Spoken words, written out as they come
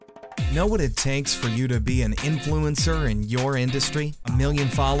Know what it takes for you to be an influencer in your industry? 1 million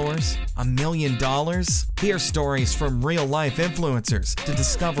followers? $1 million? Hear stories from real-life influencers to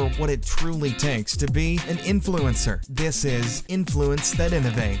discover what it truly takes to be an influencer. This is Influence That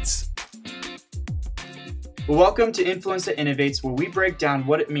Innovates. Welcome to Influence That Innovates, where we break down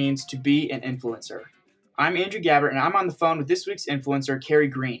what it means to be an influencer. I'm Andrew Gabbert, and I'm on the phone with this week's influencer, Kerry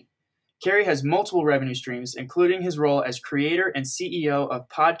Green. Kerry has multiple revenue streams, including his role as creator and CEO of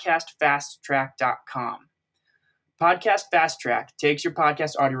PodcastFastTrack.com. Podcast Fast Track takes your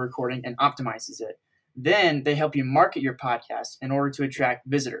podcast audio recording and optimizes it. Then they help you market your podcast in order to attract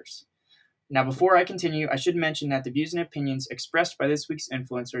visitors. Now, before I continue, I should mention that the views and opinions expressed by this week's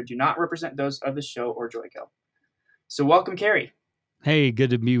influencer do not represent those of the show or Joico. So welcome, Kerry. Hey, good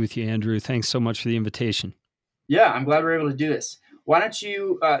to be with you, Andrew. Thanks so much for the invitation. Yeah, I'm glad we're able to do this. Why don't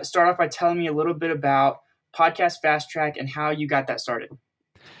you start off by telling me a little bit about Podcast Fast Track and how you got that started?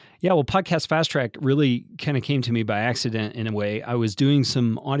 Yeah, well, Podcast Fast Track really kind of came to me by accident in a way. I was doing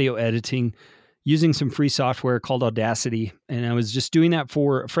some audio editing using some free software called Audacity, and I was just doing that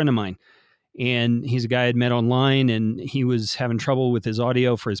for a friend of mine. And he's a guy I'd met online, and he was having trouble with his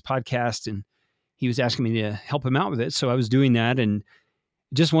audio for his podcast, and he was asking me to help him out with it. So I was doing that, and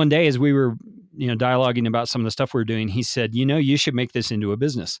just one day as we were, dialoguing about some of the stuff we were doing, he said, you should make this into a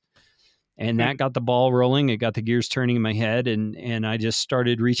business. And that got the ball rolling. It got the gears turning in my head. And I just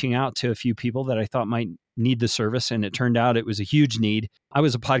started reaching out to a few people that I thought might need the service. And it turned out it was a huge need. I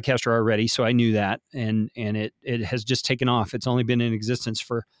was a podcaster already, so I knew that. And it has just taken off. It's only been in existence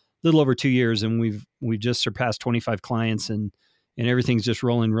for a little over 2 years. And we've just surpassed 25 clients and everything's just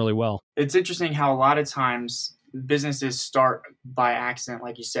rolling really well. It's interesting how a lot of times businesses start by accident,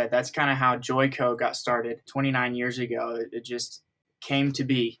 like you said. That's kind of how Joico got started 29 years ago. It just came to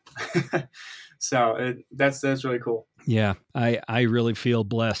be. So that's really cool. Yeah, I really feel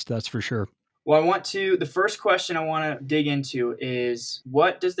blessed, that's for sure. Well, the first question I want to dig into is,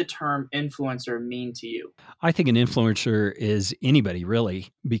 what does the term influencer mean to you? I think an influencer is anybody,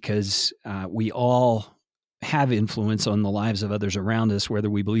 really, because we all have influence on the lives of others around us, whether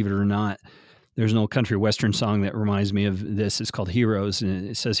we believe it or not. There's an old country western song that reminds me of this. It's called Heroes, and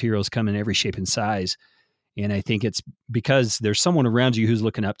it says heroes come in every shape and size. And I think it's because there's someone around you who's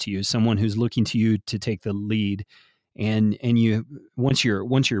looking up to you, someone who's looking to you to take the lead. And you once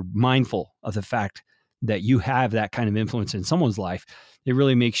you're mindful of the fact that you have that kind of influence in someone's life, it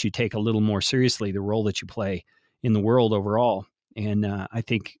really makes you take a little more seriously the role that you play in the world overall. And I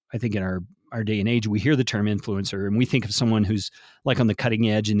think in our day and age, we hear the term influencer and we think of someone who's like on the cutting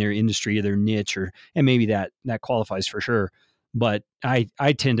edge in their industry or their niche, and maybe that qualifies for sure. But I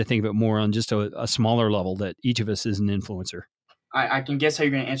tend to think of it more on just a smaller level, that each of us is an influencer. I can guess how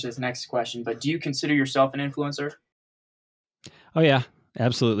you're going to answer this next question, but do you consider yourself an influencer? Oh, yeah,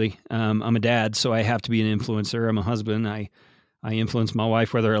 absolutely. I'm a dad, so I have to be an influencer. I'm a husband. I influence my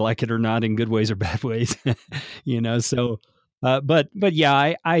wife, whether I like it or not, in good ways or bad ways, so... But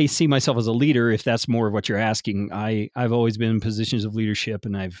yeah, I see myself as a leader, if that's more of what you're asking. I've always been in positions of leadership,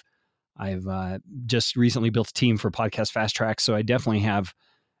 and I've just recently built a team for Podcast Fast Track. So I definitely have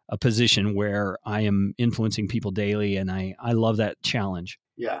a position where I am influencing people daily, and I love that challenge.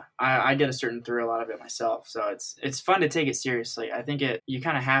 Yeah, I get a certain thrill out of it myself. So it's fun to take it seriously. I think you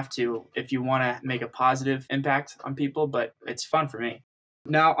kind of have to if you want to make a positive impact on people, but it's fun for me.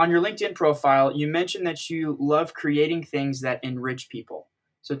 Now, on your LinkedIn profile, you mentioned that you love creating things that enrich people.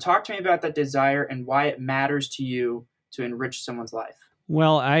 So talk to me about that desire and why it matters to you to enrich someone's life.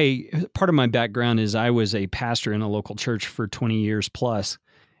 Well, part of my background is I was a pastor in a local church for 20 years plus,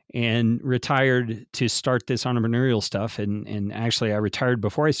 and retired to start this entrepreneurial stuff. And actually, I retired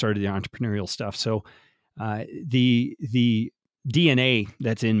before I started the entrepreneurial stuff. So the DNA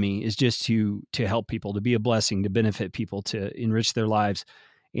that's in me is just to help people, to be a blessing, to benefit people, to enrich their lives.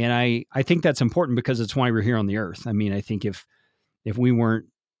 And I think that's important because it's why we're here on the earth. I mean, I think if we weren't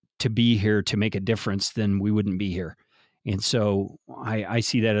to be here to make a difference, then we wouldn't be here. And so I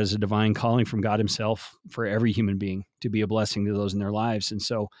see that as a divine calling from God himself for every human being to be a blessing to those in their lives. And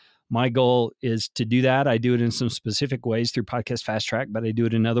so my goal is to do that. I do it in some specific ways through Podcast Fast Track, but I do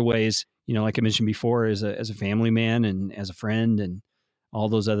it in other ways, like I mentioned before, as a family man and as a friend and all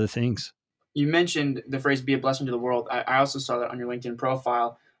those other things. You mentioned the phrase "be a blessing to the world." I also saw that on your LinkedIn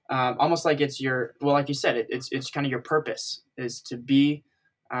profile, almost like it's like you said, it's kind of your purpose is to be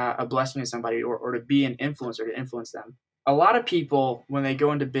a blessing to somebody or to be an influencer, to influence them. A lot of people, when they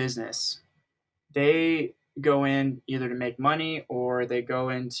go into business, they go in either to make money or they go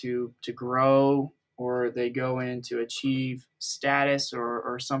in to grow or they go in to achieve status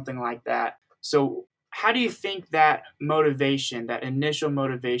or something like that. So how do you think that motivation, that initial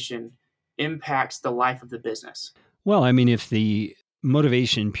motivation, impacts the life of the business? Well, I mean, if the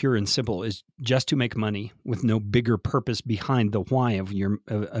motivation, pure and simple, is just to make money with no bigger purpose behind the why of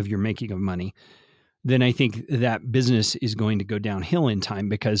your making of money, then I think that business is going to go downhill in time,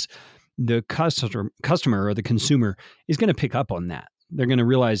 because the customer or the consumer is going to pick up on that. They're going to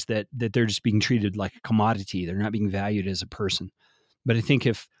realize that they're just being treated like a commodity. They're not being valued as a person. But I think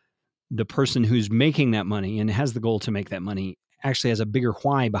if the person who's making that money and has the goal to make that money actually has a bigger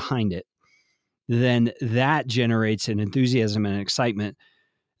why behind it, then that generates an enthusiasm and an excitement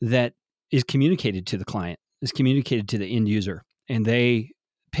that is communicated to the client, is communicated to the end user. And they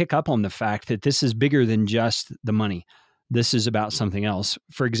pick up on the fact that this is bigger than just the money. This is about something else.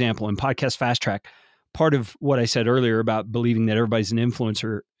 For example, in Podcast Fast Track, part of what I said earlier about believing that everybody's an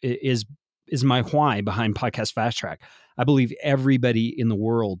influencer is my why behind Podcast Fast Track. I believe everybody in the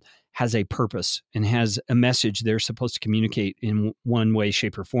world has a purpose and has a message they're supposed to communicate in one way,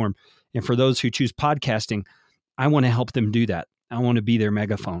 shape, or form. And for those who choose podcasting, I want to help them do that. I want to be their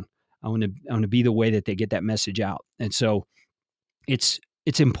megaphone. I want to be the way that they get that message out. And so it's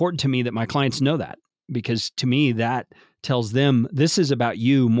important to me that my clients know that, because to me, that tells them this is about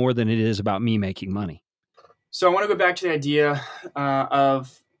you more than it is about me making money. So I want to go back to the idea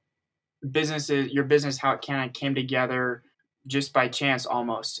of businesses, your business, how it kind of came together just by chance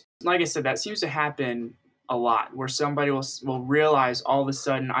almost. Like I said, that seems to happen a lot, where somebody will realize all of a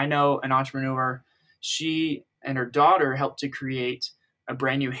sudden. I know an entrepreneur, she and her daughter helped to create a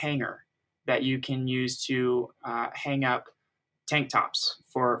brand new hanger that you can use to hang up tank tops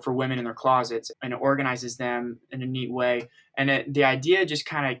for women in their closets, and it organizes them in a neat way. And the idea just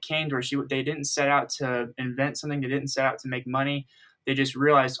kind of came to her. They didn't set out to invent something. They didn't set out to make money. They just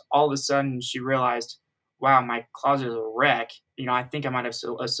realized, all of a sudden she realized, wow, my closet is a wreck. I think I might have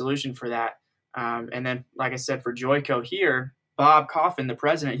a solution for that. And then, like I said, for Joico here, Bob Coffin, the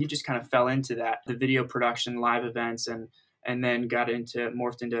president, he just kind of fell into that, the video production, live events, and then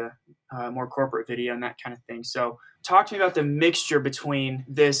morphed into more corporate video and that kind of thing. So talk to me about the mixture between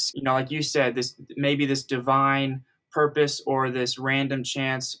this, like you said, this divine purpose or this random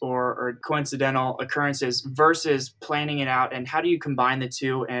chance or coincidental occurrences versus planning it out, and how do you combine the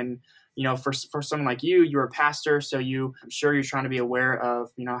two? And for someone like you, you're a pastor, so I'm sure you're trying to be aware of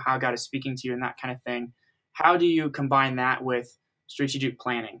how God is speaking to you and that kind of thing. How do you combine that with strategic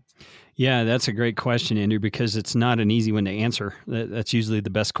planning? Yeah, that's a great question, Andrew, because it's not an easy one to answer. That's usually the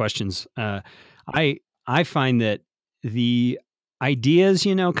best questions. I find that the ideas,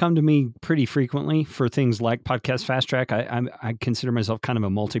 come to me pretty frequently for things like Podcast Fast Track. I consider myself kind of a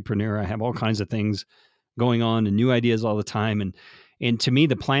multipreneur. I have all kinds of things going on and new ideas all the time. And to me,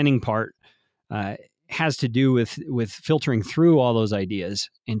 the planning part has to do with filtering through all those ideas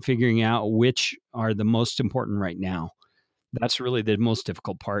and figuring out which are the most important right now. That's really the most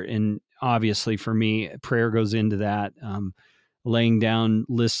difficult part. And obviously for me, prayer goes into that, laying down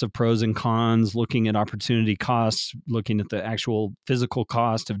lists of pros and cons, looking at opportunity costs, looking at the actual physical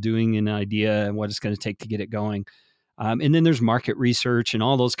cost of doing an idea and what it's going to take to get it going. And then there's market research and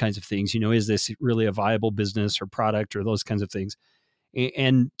all those kinds of things. Is this really a viable business or product or those kinds of things?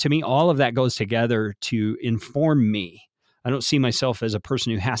 And to me, all of that goes together to inform me. I don't see myself as a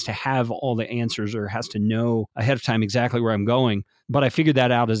person who has to have all the answers or has to know ahead of time exactly where I'm going, but I figured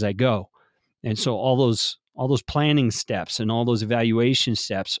that out as I go. And so all those planning steps and all those evaluation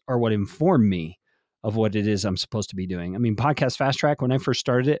steps are what inform me of what it is I'm supposed to be doing. I mean, Podcast Fast Track, when I first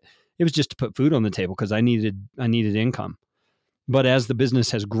started it, it was just to put food on the table because I needed income. But as the business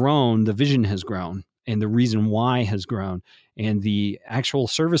has grown, the vision has grown and the reason why has grown, and the actual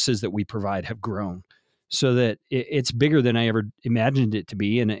services that we provide have grown, so that it's bigger than I ever imagined it to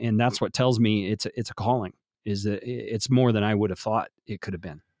be. And that's what tells me it's a calling, is that it's more than I would have thought it could have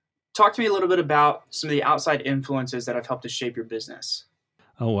been. Talk to me a little bit about some of the outside influences that have helped to shape your business.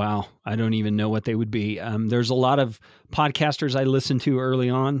 Oh, wow. I don't even know what they would be. There's a lot of podcasters I listened to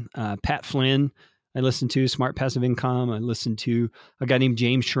early on. Pat Flynn, I listened to, Smart Passive Income. I listened to a guy named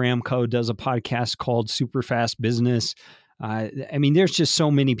James Schramko, does a podcast called Super Fast Business. I mean, there's just so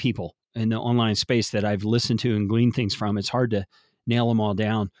many people in the online space that I've listened to and gleaned things from. It's hard to nail them all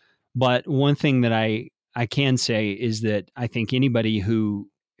down. But one thing that I can say is that I think anybody who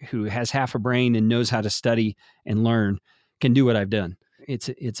has half a brain and knows how to study and learn can do what I've done. It's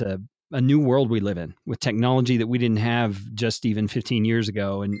a new world we live in with technology that we didn't have just even 15 years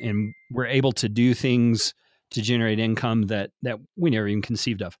ago. And we're able to do things to generate income that we never even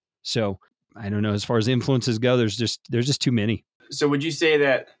conceived of. So I don't know, as far as influences go, there's just too many. So would you say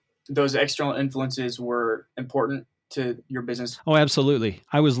that those external influences were important to your business? Oh, absolutely.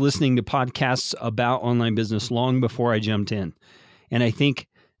 I was listening to podcasts about online business long before I jumped in. And I think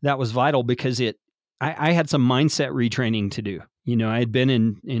that was vital because I had some mindset retraining to do. I had been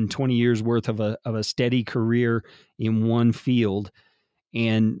in 20 years worth of a steady career in one field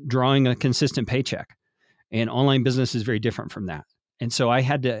and drawing a consistent paycheck. And online business is very different from that. And so I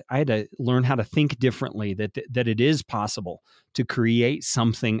had to learn how to think differently, that it is possible to create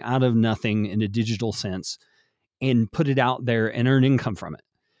something out of nothing in a digital sense and put it out there and earn income from it.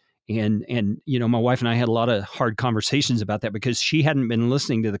 And my wife and I had a lot of hard conversations about that because she hadn't been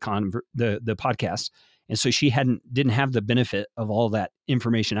listening to the podcast. And so she didn't have the benefit of all that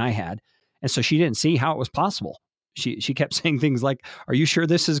information I had. And so she didn't see how it was possible. She kept saying things like, "Are you sure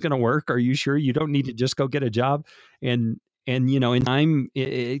this is going to work? Are you sure you don't need to just go get a job?" And in time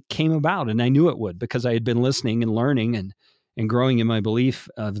it came about, and I knew it would because I had been listening and learning and growing in my belief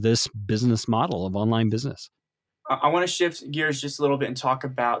of this business model of online business. I want to shift gears just a little bit and talk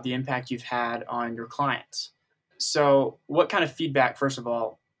about the impact you've had on your clients. So what kind of feedback, first of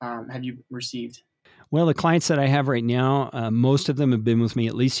all, have you received? Well, the clients that I have right now, most of them have been with me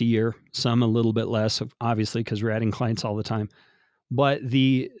at least a year, some a little bit less, obviously, because we're adding clients all the time. But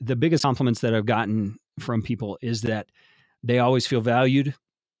the biggest compliments that I've gotten from people is that they always feel valued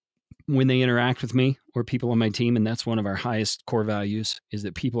when they interact with me or people on my team. And that's one of our highest core values, is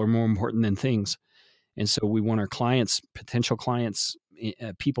that people are more important than things. And so we want our clients, potential clients,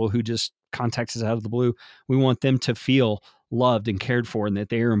 people who just contact us out of the blue, we want them to feel loved and cared for and that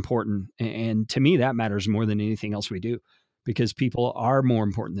they are important. And to me, that matters more than anything else we do, because people are more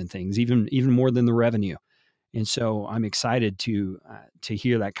important than things, even more than the revenue. And so I'm excited to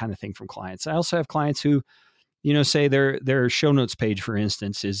hear that kind of thing from clients. I also have clients who, say their show notes page, for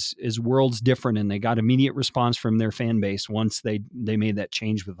instance, is worlds different, and they got immediate response from their fan base once they made that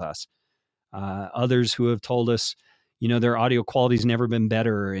change with us. Others who have told us, their audio quality's never been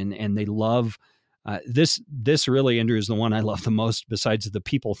better, and they love this really, Andrew, is the one I love the most besides the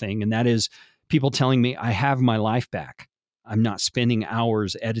people thing. And that is people telling me I have my life back. I'm not spending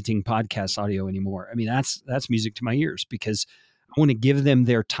hours editing podcast audio anymore. I mean, that's music to my ears, because I want to give them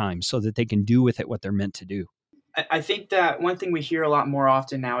their time so that they can do with it what they're meant to do. I think that one thing we hear a lot more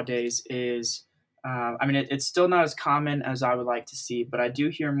often nowadays is, it's still not as common as I would like to see, but I do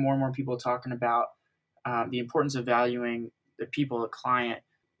hear more and more people talking about the importance of valuing the people, the client,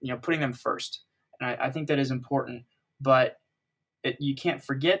 putting them first. And I think that is important, but you can't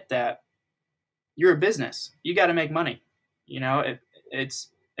forget that you're a business. You got to make money. It's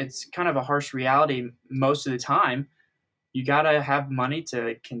kind of a harsh reality most of the time. You got to have money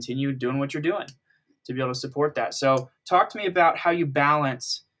to continue doing what you're doing, to be able to support that. So talk to me about how you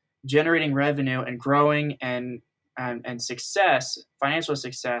balance generating revenue and growing and success, financial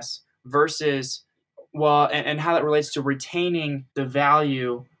success, versus, and how that relates to retaining the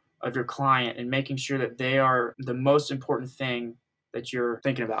value of your client and making sure that they are the most important thing that you're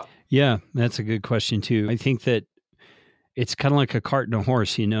thinking about. Yeah, that's a good question too. I think that it's kind of like a cart and a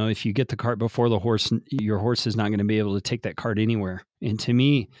horse. If you get the cart before the horse, your horse is not going to be able to take that cart anywhere. And to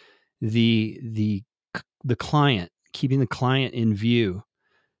me, the client, keeping the client in view,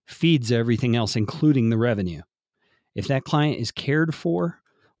 feeds everything else, including the revenue. If that client is cared for,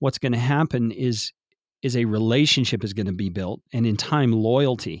 what's going to happen is a relationship is going to be built, and in time,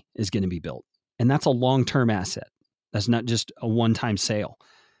 loyalty is going to be built. And that's a long-term asset. That's not just a one-time sale.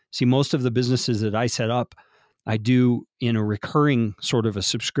 See, most of the businesses that I set up, I do in a recurring sort of a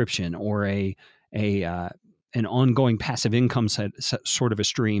subscription or an ongoing passive income sort of a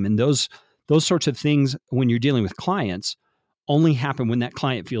stream. And those sorts of things, when you're dealing with clients, only happen when that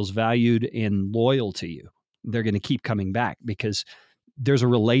client feels valued and loyal to you. They're going to keep coming back because there's a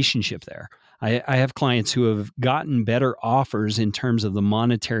relationship there. I have clients who have gotten better offers in terms of the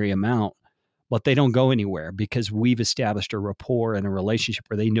monetary amount, but they don't go anywhere because we've established a rapport and a relationship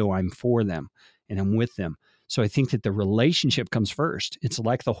where they know I'm for them and I'm with them. So I think that the relationship comes first. It's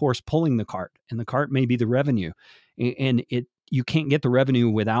like the horse pulling the cart, and the cart may be the revenue. And you can't get the revenue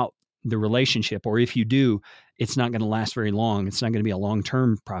without the relationship, or if you do, it's not going to last very long. It's not going to be a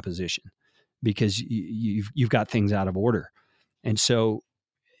long-term proposition because you've got things out of order. And so,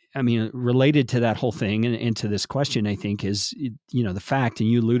 related to that whole thing and to this question, I think is, the fact, and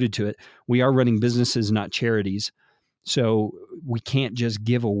you alluded to it, we are running businesses, not charities. So we can't just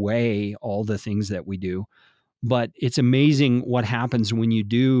give away all the things that we do. But it's amazing what happens when you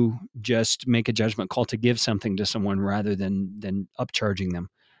do just make a judgment call to give something to someone rather than upcharging them.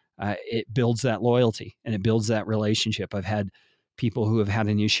 It builds that loyalty and it builds that relationship. I've had people who have had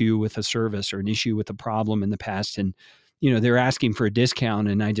an issue with a service or an issue with a problem in the past, and they're asking for a discount,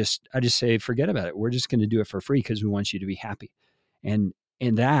 and I just say, forget about it. We're just going to do it for free because we want you to be happy. And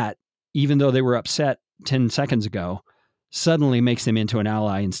that, even though they were upset 10 seconds ago, suddenly makes them into an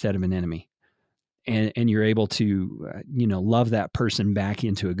ally instead of an enemy. And you're able to, love that person back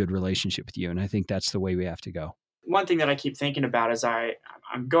into a good relationship with you. And I think that's the way we have to go. One thing that I keep thinking about is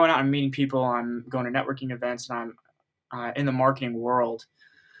I'm going out and meeting people, I'm going to networking events, and I'm in the marketing world.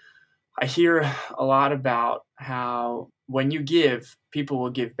 I hear a lot about how when you give, people will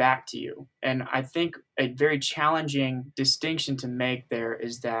give back to you. And I think a very challenging distinction to make there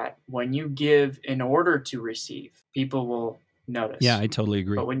is that when you give in order to receive, people will notice. Yeah, I totally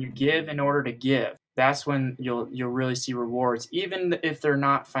agree. But when you give in order to give, that's when you'll really see rewards, even if they're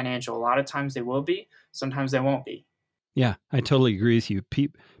not financial. A lot of times they will be, sometimes they won't be. Yeah, I totally agree with you.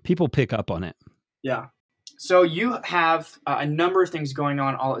 People pick up on it. Yeah. So you have a number of things going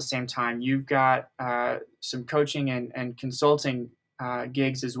on all at the same time. You've got some coaching and consulting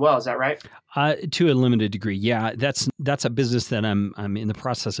gigs as well. Is that right? To a limited degree, yeah. That's a business that I'm in the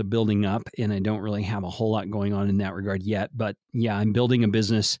process of building up, and I don't really have a whole lot going on in that regard yet. But yeah, I'm building a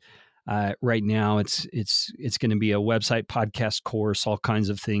business right now. It's going to be a website, podcast course, all kinds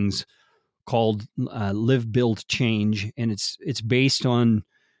of things called Live, Build, Change, and it's based on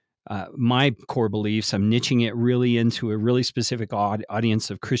my core beliefs. I'm niching it really into a really specific audience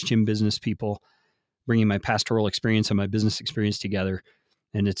of Christian business people, bringing my pastoral experience and my business experience together.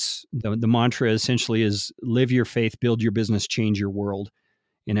 And it's the mantra essentially is live your faith, build your business, change your world.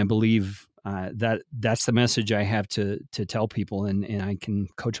 And I believe that's the message I have to tell people, and I can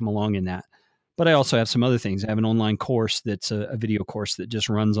coach them along in that. But I also have some other things. I have an online course that's a video course that just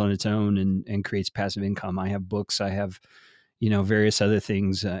runs on its own and creates passive income. I have books. I have various other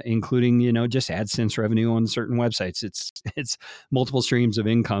things, including, just AdSense revenue on certain websites. It's multiple streams of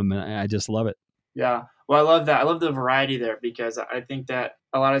income. And I just love it. Yeah. Well, I love that. I love the variety there, because I think that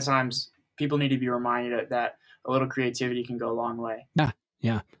a lot of times people need to be reminded that a little creativity can go a long way. Yeah.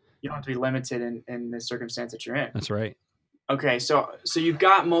 Yeah. You don't have to be limited in the circumstance that you're in. That's right. Okay. So you've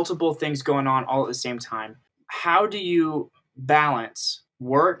got multiple things going on all at the same time. How do you balance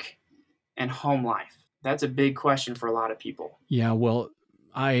work and home life? That's a big question for a lot of people. Yeah, well,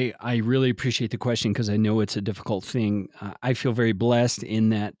 I really appreciate the question because I know it's a difficult thing. I feel very blessed in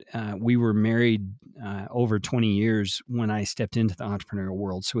that we were married over 20 years when I stepped into the entrepreneurial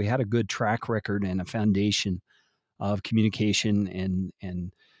world. So we had a good track record and a foundation of communication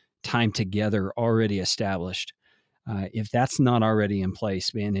and time together already established. If that's not already in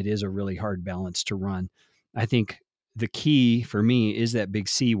place, man, it is a really hard balance to run. I think the key for me is that big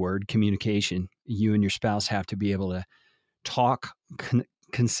C word, communication. You and your spouse have to be able to talk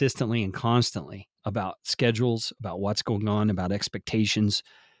consistently and constantly about schedules, about what's going on, about expectations,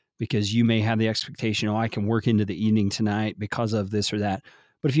 because you may have the expectation, I can work into the evening tonight because of this or that.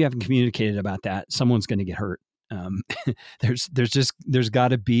 But if you haven't communicated about that, someone's going to get hurt. There's got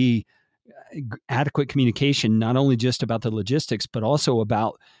to be adequate communication, not only just about the logistics, but also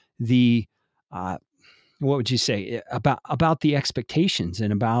about the what would you say about the expectations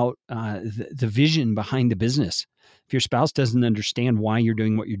and about the vision behind the business. If your spouse doesn't understand why you're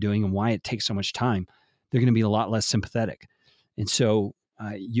doing what you're doing and why it takes so much time, they're going to be a lot less sympathetic. And so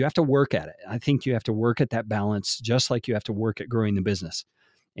you have to work at it. I think you have to work at that balance, just like you have to work at growing the business.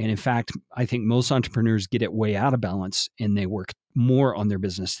 And in fact, I think most entrepreneurs get it way out of balance and they work more on their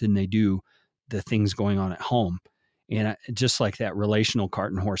business than they do the things going on at home. And just like that relational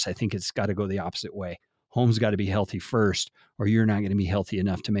cart and horse, I think it's got to go the opposite way. Home's got to be healthy first, or you're not going to be healthy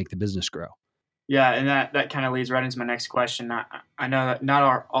enough to make the business grow. Yeah, and that kind of leads right into my next question. I know that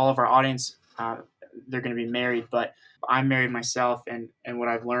not all of our audience, they're going to be married, but I'm married myself, and what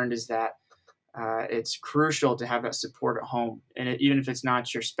I've learned is that it's crucial to have that support at home. And even if it's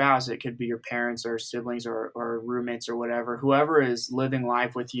not your spouse, it could be your parents or siblings or roommates or whatever, whoever is living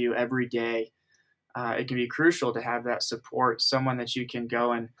life with you every day. It can be crucial to have that support, someone that you can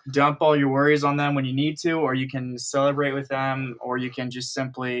go and dump all your worries on them when you need to, or you can celebrate with them, or you can just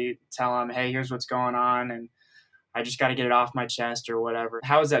simply tell them, hey, here's what's going on, and I just got to get it off my chest or whatever.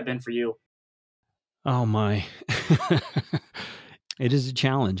 How has that been for you? Oh, my. It is a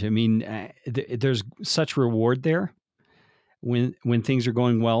challenge. I mean, there's such reward there when things are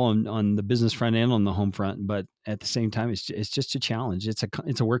going well on the business front and on the home front, but at the same time, it's just a challenge.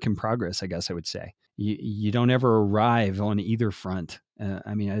 It's a work in progress, I guess I would say. You don't ever arrive on either front.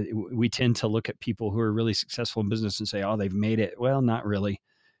 We tend to look at people who are really successful in business and say, oh, they've made it. Well, not really.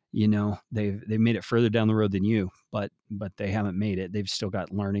 They've made it further down the road than you, but they haven't made it. They've still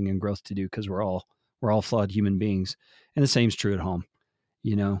got learning and growth to do because we're all flawed human beings. And the same is true at home.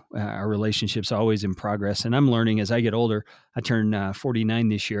 Our relationship's always in progress. And I'm learning as I get older. I turn 49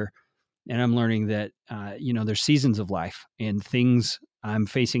 this year, and I'm learning that, there's seasons of life and things I'm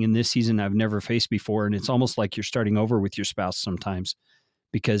facing in this season I've never faced before. And it's almost like you're starting over with your spouse sometimes,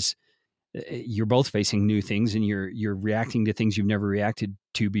 because you're both facing new things and you're reacting to things you've never reacted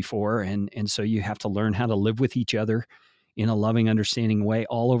to before. And so you have to learn how to live with each other in a loving, understanding way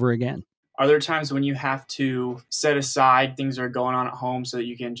all over again. Are there times when you have to set aside things that are going on at home so that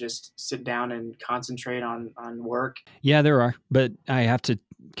you can just sit down and concentrate on work? Yeah, there are, but I have to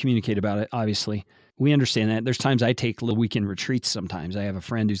communicate about it. Obviously, we understand that. There's times I take little weekend retreats. Sometimes I have a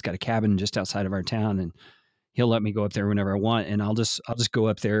friend who's got a cabin just outside of our town, and he'll let me go up there whenever I want. And I'll just go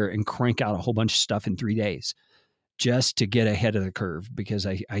up there and crank out a whole bunch of stuff in 3 days just to get ahead of the curve, because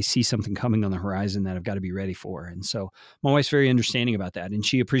I see something coming on the horizon that I've got to be ready for. And so my wife's very understanding about that, and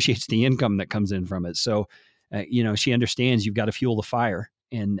she appreciates the income that comes in from it. So, she understands you've got to fuel the fire,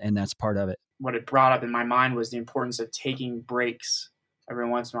 and that's part of it. What it brought up in my mind was the importance of taking breaks every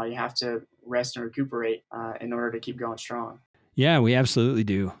once in a while. You have to rest and recuperate in order to keep going strong. Yeah, we absolutely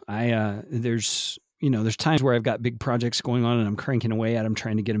do. There's times where I've got big projects going on and I'm cranking away at them,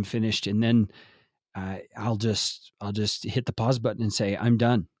 trying to get them finished. And then I'll just hit the pause button and say, I'm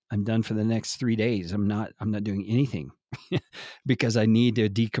done. I'm done for the next 3 days. I'm not doing anything because I need to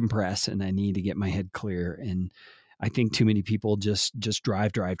decompress and I need to get my head clear. And I think too many people just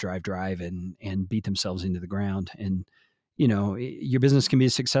drive and beat themselves into the ground. And, your business can be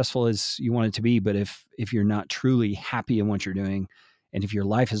as successful as you want it to be, but if you're not truly happy in what you're doing, and if your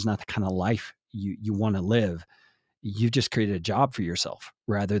life is not the kind of life you want to live, you've just created a job for yourself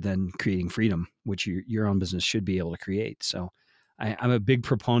rather than creating freedom, which your own business should be able to create. So I'm a big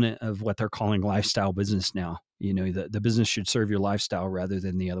proponent of what they're calling lifestyle business now. The business should serve your lifestyle rather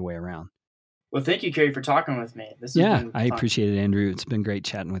than the other way around. Well, thank you, Kerry, for talking with me. This has been fun. I appreciate it, Andrew. It's been great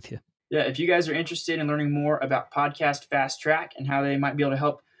chatting with you. Yeah, if you guys are interested in learning more about Podcast Fast Track and how they might be able to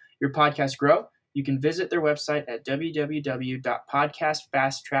help your podcast grow, you can visit their website at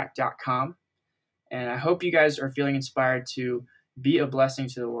www.podcastfasttrack.com. And I hope you guys are feeling inspired to be a blessing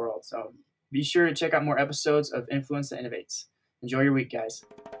to the world. So be sure to check out more episodes of Influence That Innovates. Enjoy your week, guys.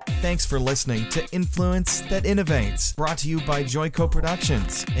 Thanks for listening to Influence That Innovates, brought to you by Joyco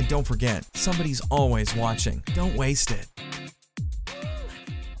Productions. And don't forget, somebody's always watching. Don't waste it.